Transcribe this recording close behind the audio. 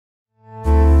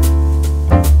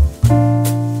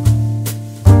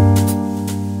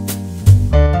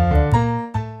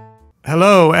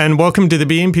and welcome to the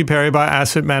BNP Paribas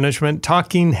Asset Management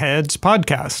Talking Heads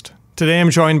podcast. Today I'm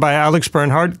joined by Alex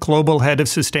Bernhardt, Global Head of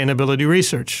Sustainability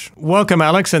Research. Welcome,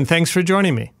 Alex, and thanks for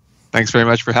joining me. Thanks very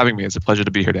much for having me. It's a pleasure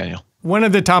to be here, Daniel. One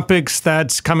of the topics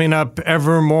that's coming up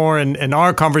ever more in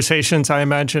our conversations, I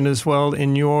imagine as well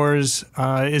in yours,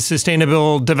 is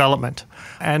sustainable development.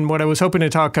 And what I was hoping to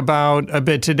talk about a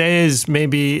bit today is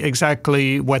maybe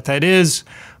exactly what that is.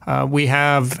 We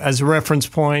have as a reference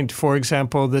point, for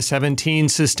example, the 17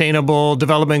 Sustainable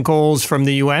Development Goals from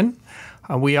the UN.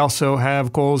 We also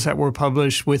have goals that were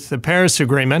published with the Paris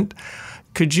Agreement.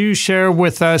 Could you share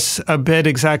with us a bit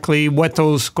exactly what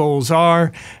those goals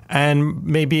are, and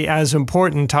maybe as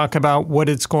important, talk about what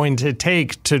it's going to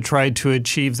take to try to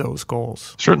achieve those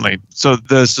goals? Certainly. So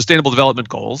the Sustainable Development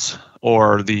Goals,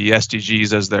 or the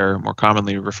SDGs as they're more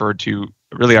commonly referred to,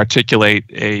 really articulate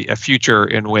a future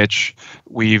in which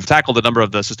we've tackled a number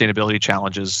of the sustainability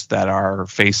challenges that are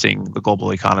facing the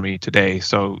global economy today.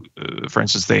 So, for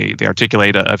instance, they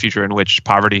articulate a future in which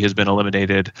poverty has been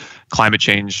eliminated, climate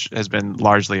change has been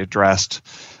largely addressed.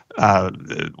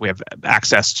 We have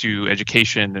access to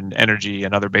education and energy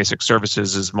and other basic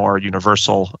services is more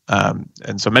universal.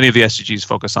 And so many of the SDGs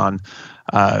focus on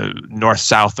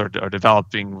north-south or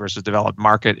developing versus developed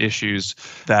market issues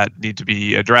that need to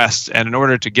be addressed. And in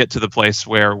order to get to the place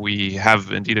where we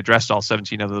have indeed addressed all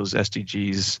 17 of those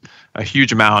SDGs, a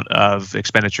huge amount of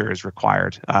expenditure is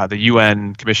required. The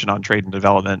UN Commission on Trade and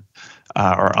Development,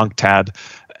 or UNCTAD,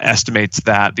 estimates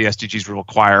that the SDGs will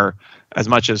require as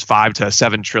much as $5 to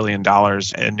 $7 trillion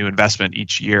in new investment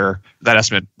each year. That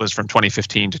estimate was from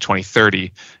 2015 to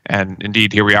 2030. And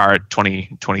indeed, here we are at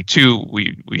 2022.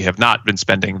 We have not been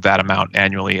spending that amount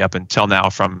annually up until now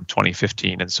from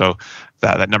 2015. And so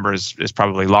that number is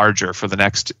probably larger for the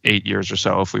next 8 years or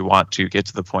so if we want to get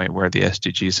to the point where the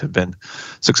SDGs have been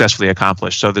successfully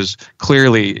accomplished. So there's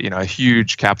clearly, a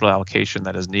huge capital allocation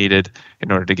that is needed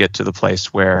in order to get to the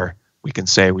place where we can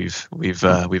say we've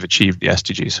achieved the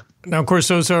SDGs. Now, of course,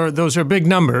 those are big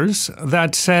numbers.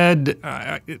 That said,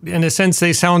 in a sense,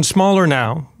 they sound smaller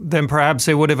now than perhaps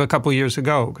they would have a couple of years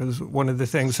ago. Because one of the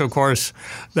things, of course,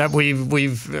 that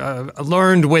we've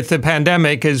learned with the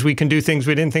pandemic is we can do things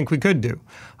we didn't think we could do,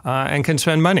 and can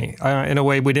spend money in a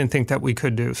way we didn't think that we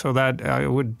could do. So that I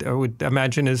would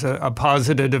imagine is a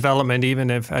positive development,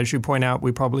 even if, as you point out,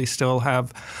 we probably still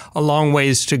have a long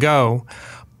ways to go.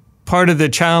 Part of the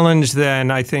challenge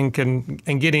then, I think, in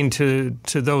getting to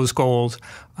those goals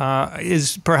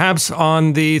is perhaps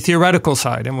on the theoretical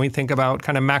side. And we think about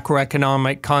kind of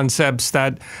macroeconomic concepts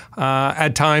that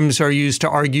at times are used to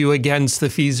argue against the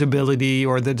feasibility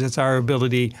or the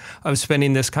desirability of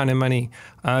spending this kind of money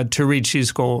to reach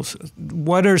these goals.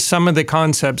 What are some of the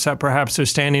concepts that perhaps are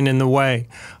standing in the way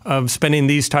of spending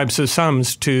these types of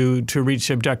sums to reach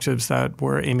the objectives that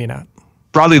we're aiming at?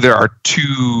 Broadly, there are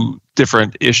two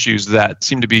different issues that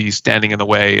seem to be standing in the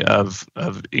way of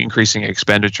increasing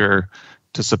expenditure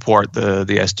to support the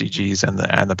SDGs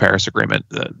and the Paris Agreement.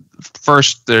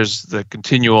 First, there's the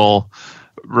continual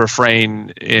refrain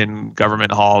in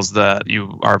government halls that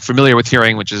you are familiar with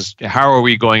hearing, which is, how are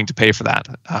we going to pay for that?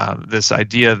 This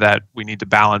idea that we need to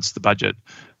balance the budget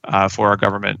for our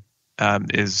government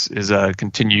is a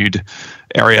continued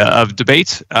area of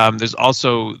debate. There's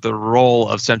also the role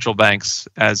of central banks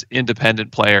as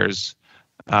independent players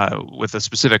with a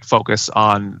specific focus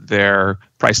on their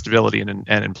price stability and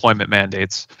employment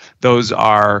mandates. Those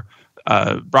are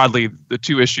broadly the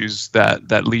two issues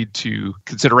that lead to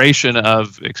consideration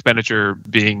of expenditure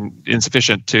being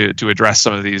insufficient to address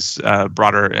some of these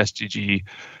broader SDG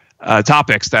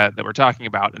topics that we're talking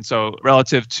about. And so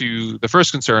relative to the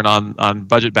first concern on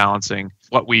budget balancing,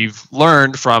 what we've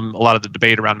learned from a lot of the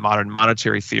debate around modern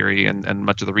monetary theory and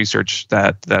much of the research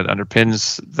that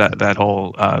underpins that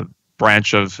whole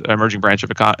emerging branch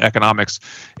of economics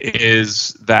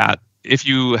is that if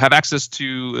you have access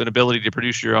to an ability to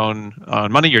produce your own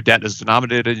money, your debt is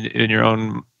denominated in your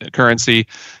own currency,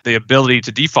 the ability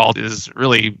to default is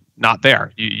really not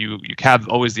there. You have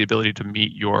always the ability to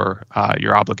meet your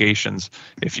obligations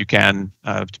if you can,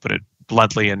 to put it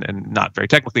bluntly and not very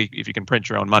technically, if you can print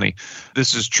your own money.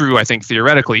 This is true, I think,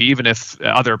 theoretically, even if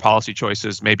other policy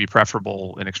choices may be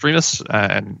preferable in extremis.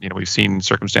 And we've seen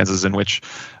circumstances in which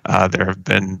there have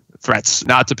been threats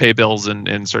not to pay bills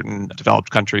in certain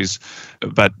developed countries.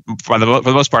 But for the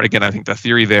most part, again, I think the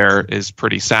theory there is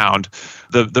pretty sound.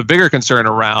 The bigger concern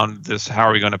around this, how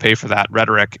are we going to pay for that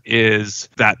rhetoric, is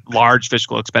that large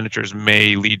fiscal expenditures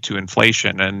may lead to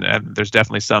inflation. And there's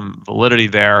definitely some validity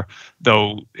there.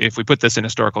 Though if we put this in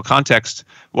historical context,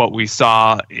 what we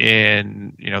saw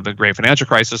in the great financial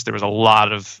crisis, there was a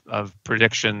lot of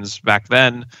predictions back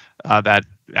then that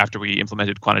after we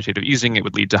implemented quantitative easing, it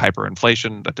would lead to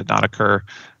hyperinflation. That did not occur.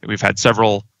 We've had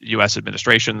several U.S.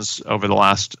 administrations over the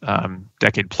last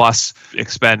decade plus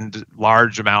expend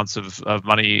large amounts of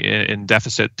money in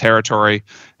deficit territory,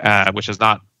 which has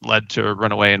not led to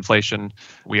runaway inflation.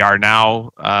 We are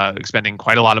now expending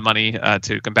quite a lot of money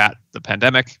to combat the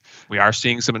pandemic. We are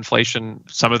seeing some inflation.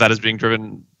 Some of that is being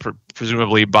driven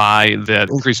presumably by the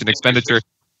increase in expenditure,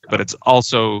 but it's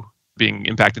also being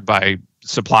impacted by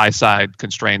supply side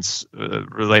constraints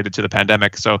related to the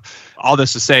pandemic. So all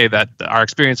this to say that our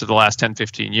experience of the last 10,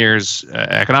 15 years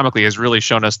economically has really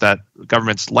shown us that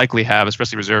governments likely have,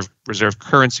 especially reserve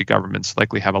currency governments,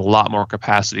 likely have a lot more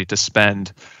capacity to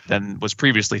spend than was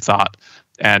previously thought.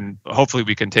 And hopefully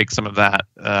we can take some of that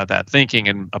thinking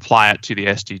and apply it to the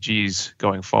SDGs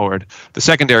going forward. The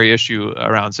secondary issue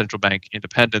around central bank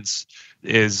independence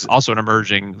is also an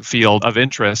emerging field of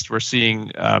interest. We're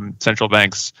seeing central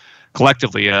banks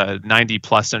collectively, 90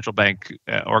 plus central bank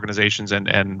organizations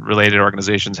and related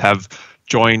organizations have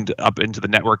joined up into the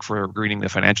network for greening the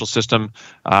financial system,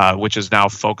 which is now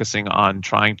focusing on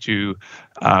trying to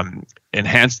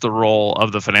enhance the role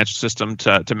of the financial system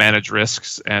to manage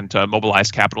risks and to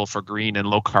mobilize capital for green and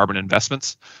low carbon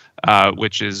investments,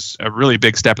 which is a really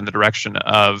big step in the direction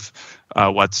of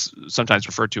what's sometimes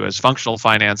referred to as functional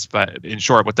finance. But in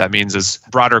short, what that means is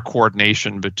broader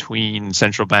coordination between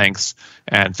central banks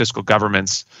and fiscal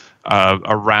governments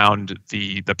around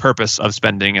the purpose of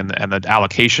spending and the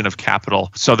allocation of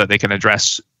capital so that they can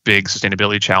address big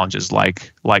sustainability challenges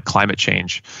like climate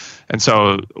change. And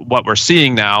so what we're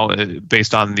seeing now,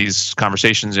 based on these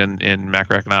conversations in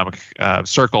macroeconomic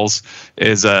circles,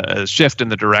 is a shift in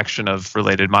the direction of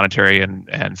related monetary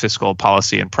and fiscal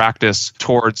policy and practice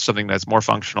towards something that's more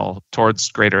functional,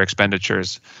 towards greater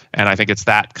expenditures. And I think it's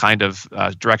that kind of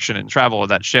direction and travel,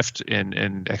 that shift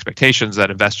in expectations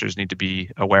that investors need to be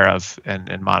aware of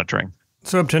and monitoring.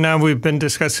 So up to now, we've been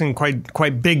discussing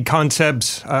quite big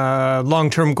concepts,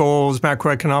 long-term goals,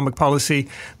 macroeconomic policy.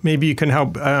 Maybe you can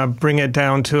help bring it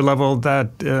down to a level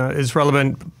that is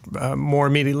relevant more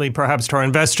immediately, perhaps, to our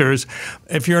investors.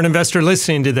 If you're an investor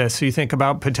listening to this, you think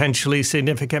about potentially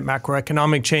significant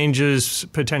macroeconomic changes,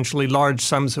 potentially large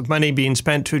sums of money being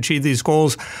spent to achieve these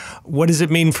goals. What does it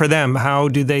mean for them? How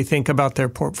do they think about their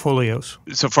portfolios?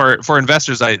 So for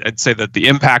investors, I'd say that the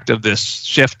impact of this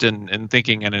shift in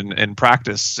thinking and in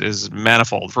practice is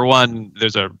manifold. For one,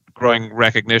 there's a growing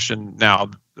recognition now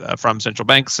from central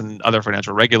banks and other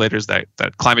financial regulators that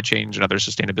climate change and other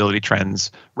sustainability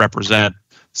trends represent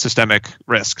systemic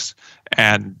risks,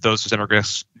 and those systemic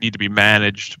risks need to be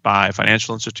managed by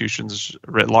financial institutions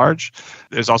writ large.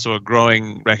 There's also a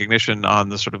growing recognition on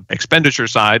the sort of expenditure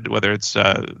side, whether it's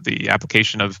the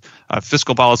application of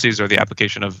fiscal policies or the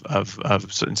application of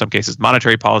in some cases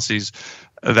monetary policies,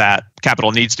 that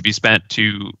capital needs to be spent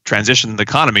to transition the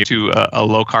economy to a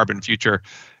low carbon future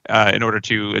in order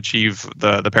to achieve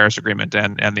the Paris Agreement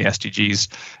and the SDGs.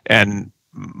 And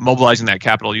mobilizing that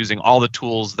capital using all the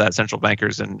tools that central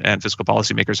bankers and fiscal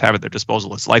policymakers have at their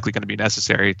disposal is likely going to be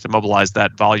necessary to mobilize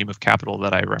that volume of capital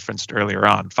that I referenced earlier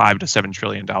on, $5 to $7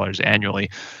 trillion annually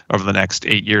over the next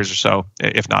 8 years or so,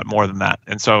 if not more than that.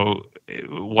 And so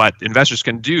what investors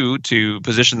can do to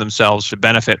position themselves to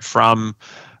benefit from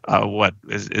what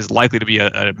is likely to be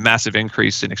a massive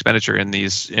increase in expenditure in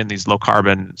these low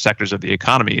carbon sectors of the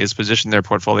economy is position their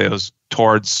portfolios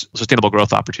towards sustainable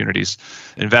growth opportunities.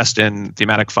 Invest in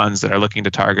thematic funds that are looking to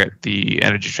target the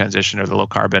energy transition or the low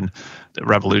carbon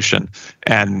revolution,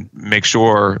 and make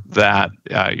sure that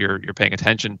you're paying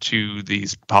attention to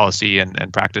these policy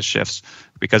and practice shifts,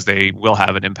 because they will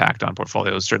have an impact on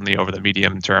portfolios, certainly over the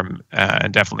medium term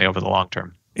and definitely over the long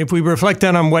term. If we reflect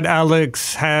then on what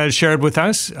Alex has shared with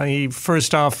us, he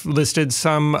first off listed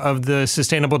some of the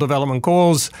Sustainable Development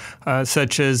Goals,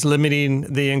 such as limiting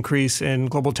the increase in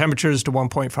global temperatures to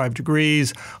 1.5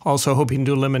 degrees, also hoping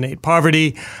to eliminate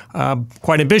poverty.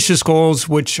 Quite ambitious goals,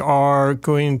 which are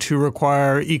going to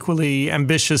require equally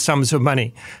ambitious sums of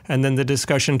money. And then the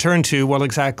discussion turned to, well,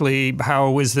 exactly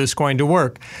how is this going to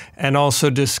work? And also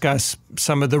discuss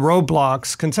some of the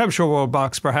roadblocks, conceptual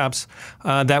roadblocks perhaps,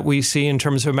 that we see in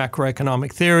terms of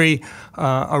macroeconomic theory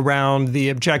around the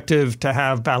objective to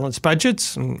have balanced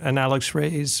budgets. And Alex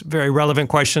raised very relevant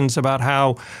questions about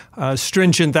how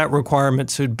stringent that requirement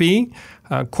should be,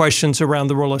 questions around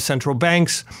the role of central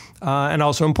banks, and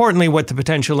also importantly, what the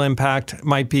potential impact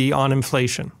might be on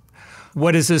inflation.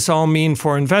 What does this all mean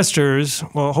for investors?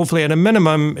 Well, hopefully at a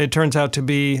minimum, it turns out to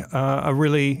be a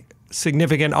really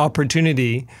significant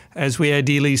opportunity as we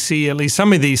ideally see at least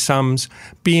some of these sums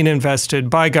being invested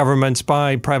by governments,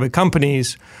 by private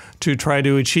companies to try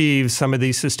to achieve some of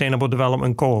these sustainable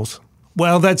development goals.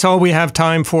 Well, that's all we have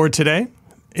time for today.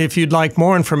 If you'd like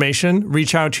more information,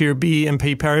 reach out to your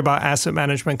BNP Paribas Asset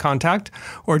Management contact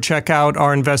or check out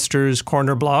our Investors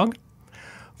Corner blog.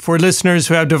 For listeners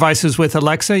who have devices with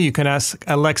Alexa, you can ask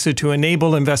Alexa to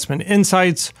enable Investment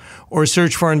Insights or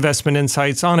search for Investment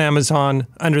Insights on Amazon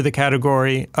under the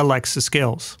category Alexa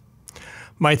Skills.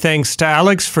 My thanks to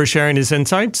Alex for sharing his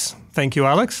insights. Thank you,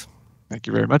 Alex. Thank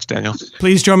you very much, Daniel.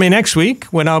 Please join me next week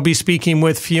when I'll be speaking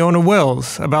with Fiona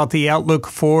Wills about the outlook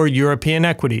for European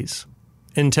equities.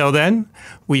 Until then,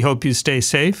 we hope you stay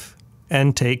safe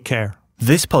and take care.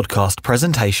 This podcast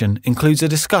presentation includes a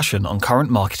discussion on current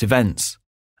market events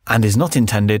and is not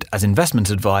intended as investment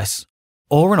advice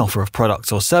or an offer of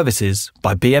products or services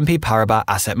by BNP Paribas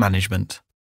Asset Management.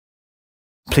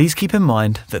 Please keep in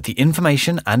mind that the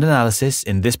information and analysis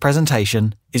in this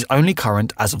presentation is only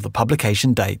current as of the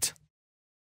publication date.